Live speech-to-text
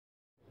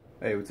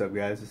Hey, what's up,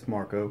 guys? It's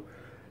Marco.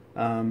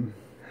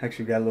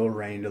 Actually got a little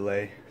rain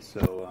delay,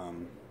 so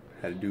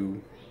had to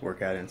do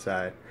workout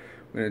inside.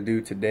 What I'm gonna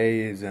do today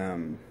is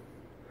some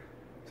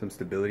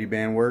stability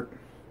band work.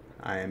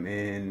 I am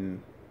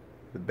in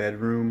the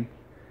bedroom,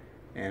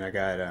 and I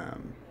got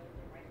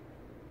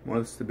one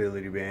of the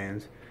stability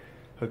bands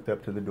hooked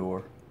up to the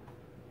door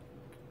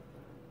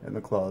in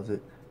the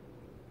closet.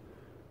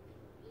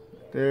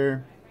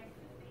 There.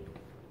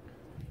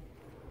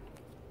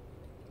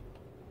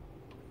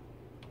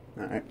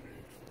 Alright,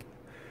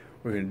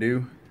 what we're going to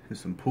do is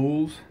some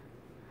pulls,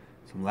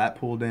 some lat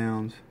pull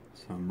downs,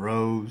 some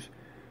rows.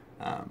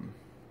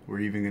 We're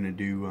even going to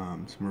do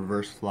some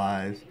reverse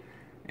flies,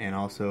 and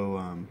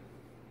also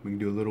we can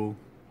do a little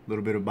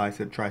bit of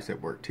bicep tricep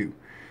work too.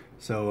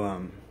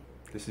 So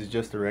this is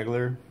just a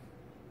regular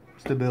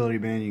stability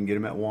band. You can get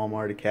them at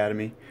Walmart,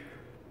 Academy,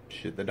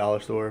 shit, the dollar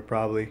store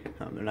probably.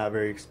 They're not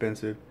very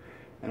expensive.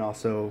 And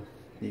also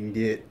you can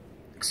get,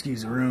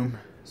 excuse the room,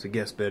 it's a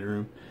guest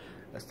bedroom,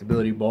 a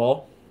stability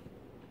ball.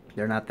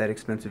 They're not that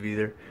expensive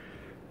either.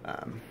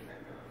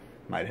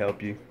 Might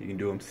help you. You can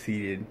do them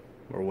seated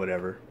or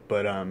whatever.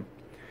 But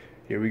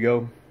here we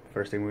go.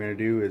 First thing we're gonna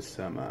do is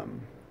some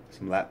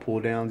lat pull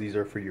downs. These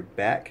are for your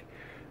back.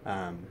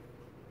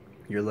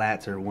 Your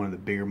lats are one of the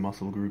bigger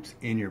muscle groups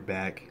in your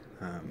back.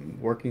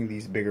 Working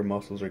these bigger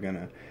muscles are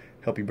gonna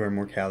help you burn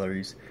more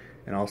calories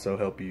and also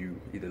help you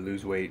either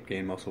lose weight,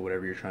 gain muscle,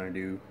 whatever you're trying to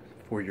do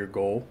for your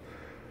goal.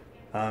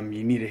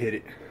 You need to hit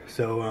it.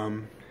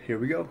 So here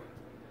we go.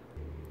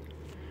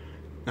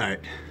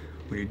 Alright,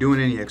 when you're doing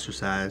any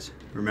exercise,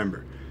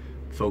 remember,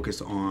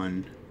 focus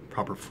on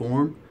proper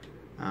form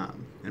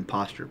and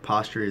posture.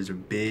 Posture is a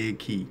big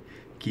key.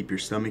 Keep your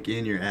stomach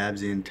in, your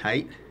abs in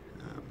tight,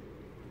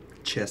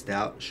 chest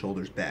out,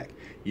 shoulders back.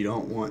 You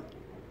don't want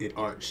it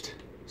arched,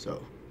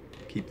 so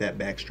keep that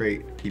back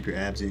straight, keep your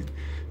abs in.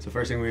 So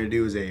first thing we're going to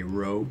do is a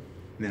row,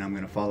 then I'm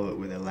going to follow it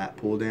with a lat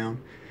pull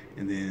down,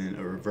 and then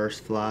a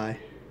reverse fly.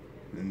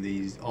 And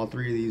these, all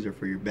three of these are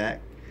for your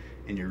back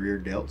and your rear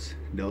delts,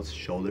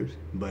 shoulders,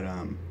 but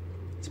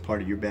it's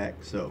part of your back,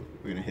 so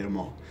we're gonna hit them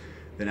all.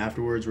 Then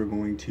afterwards we're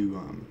going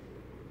to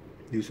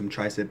do some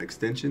tricep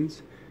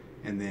extensions,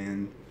 and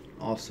then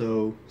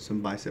also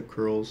some bicep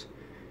curls,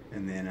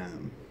 and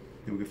then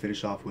we can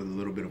finish off with a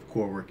little bit of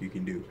core work you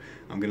can do.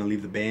 I'm gonna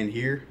leave the band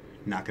here,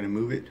 not gonna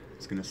move it.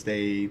 It's gonna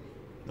stay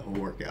the whole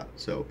workout.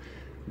 So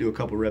do a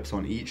couple reps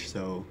on each,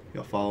 so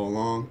you'll follow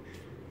along,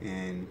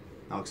 and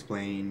I'll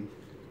explain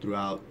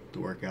throughout the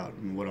workout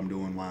and what I'm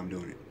doing, why I'm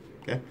doing it.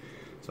 Okay,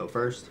 so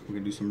first we're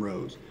gonna do some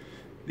rows.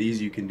 These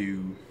you can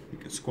do, you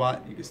can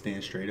squat, you can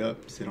stand straight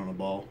up, sit on a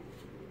ball,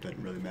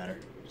 doesn't really matter.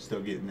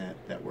 Still getting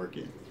that work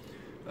in.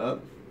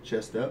 Up,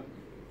 chest up,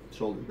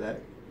 shoulders back,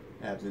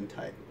 abs in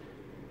tight.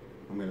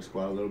 I'm gonna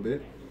squat a little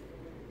bit,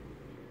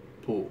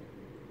 pull,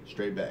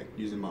 straight back,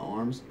 using my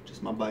arms,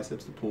 just my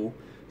biceps to pull,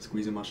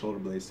 squeezing my shoulder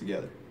blades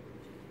together.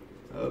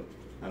 Up,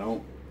 I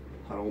don't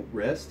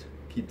rest,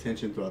 keep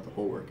tension throughout the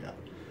whole workout.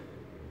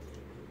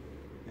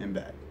 And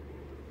back.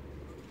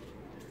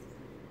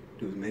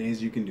 Do as many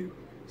as you can do.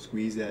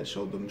 Squeeze that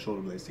shoulder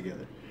blades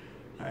together.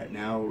 Alright,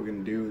 now what we're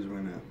going to do is we're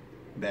going to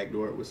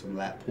backdoor it with some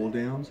lat pull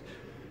downs.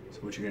 So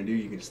what you're going to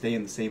do, you can stay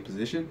in the same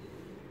position.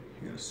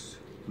 You're going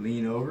to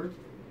lean over,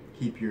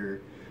 keep your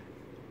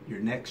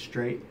neck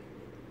straight,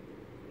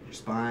 your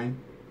spine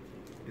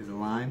is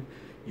aligned.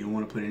 You don't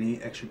want to put any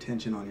extra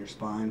tension on your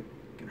spine.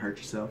 You can hurt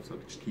yourself, so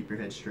just keep your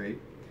head straight.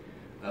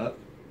 Up,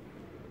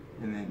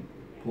 and then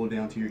pull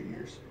down to your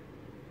ears.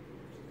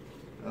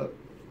 Up,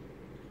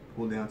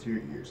 pull down to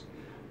your ears.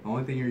 The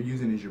only thing you're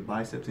using is your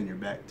biceps and your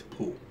back to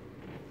pull.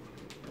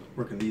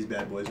 Working these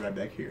bad boys right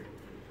back here.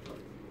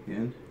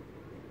 In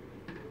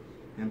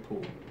and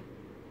pull.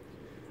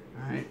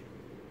 Alright,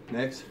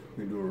 next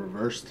we're going to do a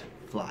reversed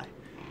fly.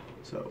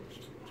 So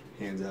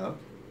hands out,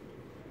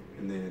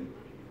 and then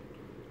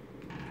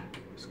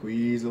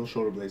squeeze those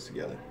shoulder blades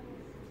together.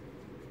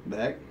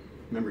 Back.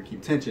 Remember,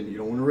 keep tension. You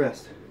don't want to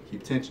rest.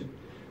 Keep tension.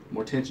 The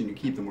more tension you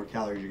keep, the more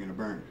calories you're going to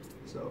burn.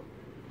 So,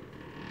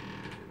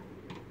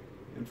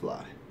 and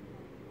fly.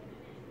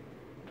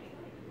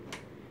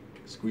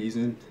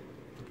 Squeezing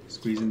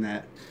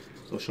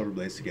those shoulder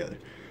blades together.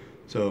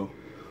 So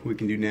what we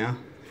can do now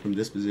from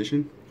this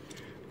position,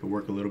 you can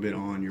work a little bit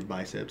on your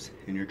biceps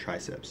and your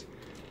triceps.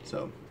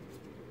 So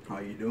how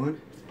are you doing?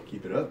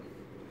 Keep it up.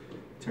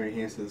 Turn your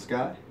hands to the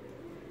sky.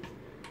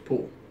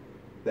 Pull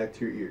back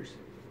to your ears.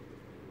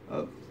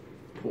 Up,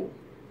 pull.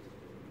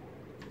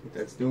 What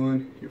that's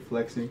doing, you're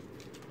flexing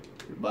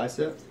your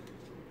bicep.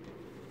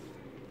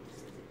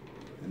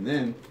 And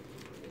then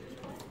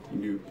you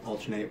can do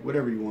alternate,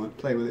 whatever you want,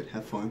 play with it,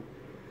 have fun.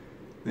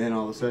 Then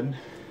all of a sudden,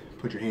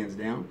 put your hands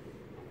down.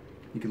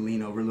 You can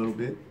lean over a little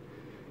bit,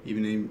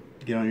 even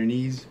get on your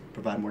knees,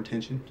 provide more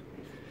tension,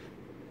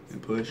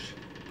 and push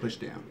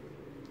down.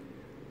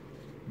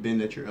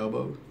 Bend at your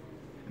elbow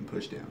and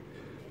push down.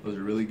 Those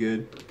are really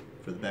good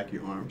for the back of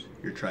your arms,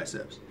 your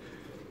triceps.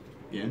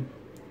 Again,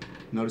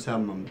 notice how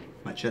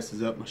my chest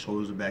is up, my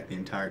shoulders are back the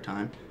entire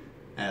time,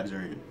 abs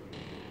are in.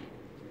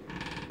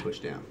 Push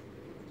down.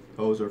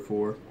 Those are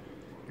for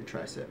your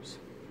triceps.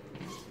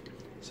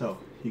 So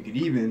you could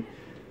even,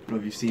 I don't know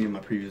if you've seen in my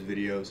previous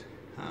videos,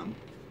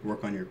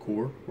 work on your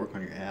core, work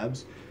on your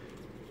abs.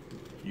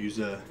 Use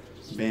a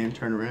band,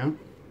 turn around,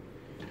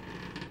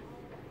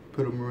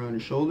 put them around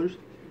your shoulders,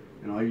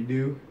 and all you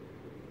do,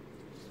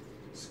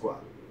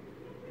 squat.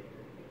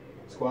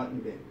 Squat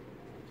and bend.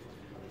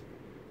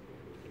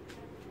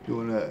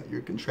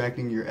 You're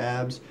contracting your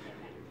abs,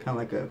 kind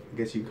of like a, I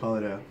guess you could call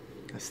it a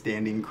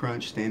standing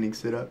crunch, standing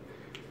sit-up,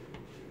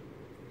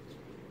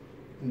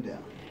 and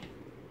down.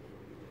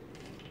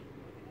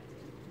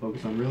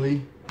 Focus on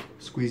really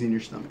squeezing your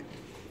stomach.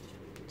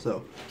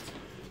 So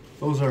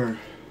those are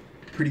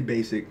pretty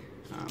basic.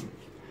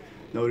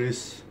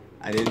 Notice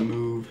I didn't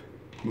move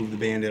the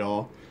band at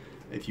all.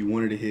 If you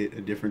wanted to hit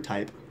a different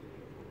type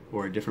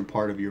or a different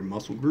part of your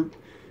muscle group,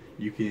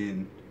 you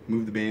can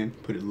move the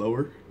band, put it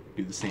lower,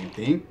 do the same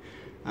thing.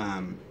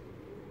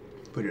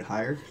 Put it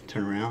higher,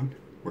 turn around,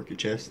 work your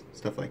chest,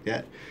 stuff like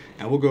that.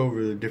 And we'll go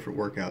over the different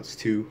workouts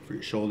too for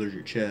your shoulders,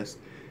 your chest,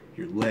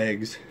 your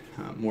legs,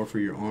 more for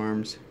your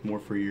arms, more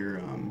for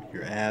your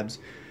abs.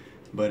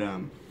 But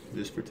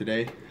just for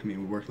today, I mean,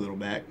 we worked a little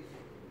back,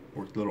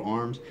 worked a little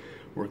arms,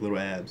 worked a little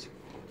abs.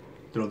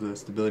 Throw the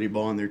stability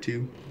ball in there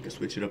too, just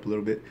switch it up a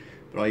little bit.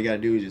 But all you gotta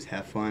do is just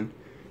have fun,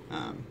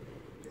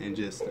 and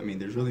just, I mean,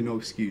 there's really no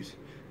excuse.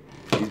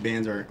 These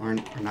bands are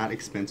not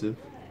expensive.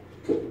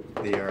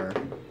 They are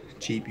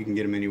cheap. You can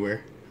get them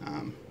anywhere.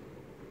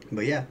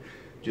 But yeah,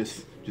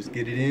 just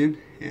get it in.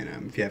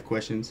 And if you have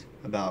questions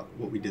about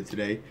what we did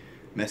today,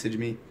 message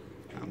me,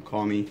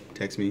 call me,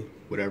 text me,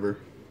 whatever.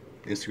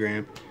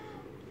 Instagram,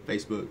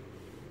 Facebook,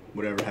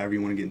 whatever, however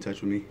you want to get in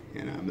touch with me.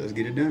 And let's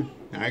get it done.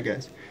 All right,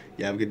 guys.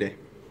 You have a good day.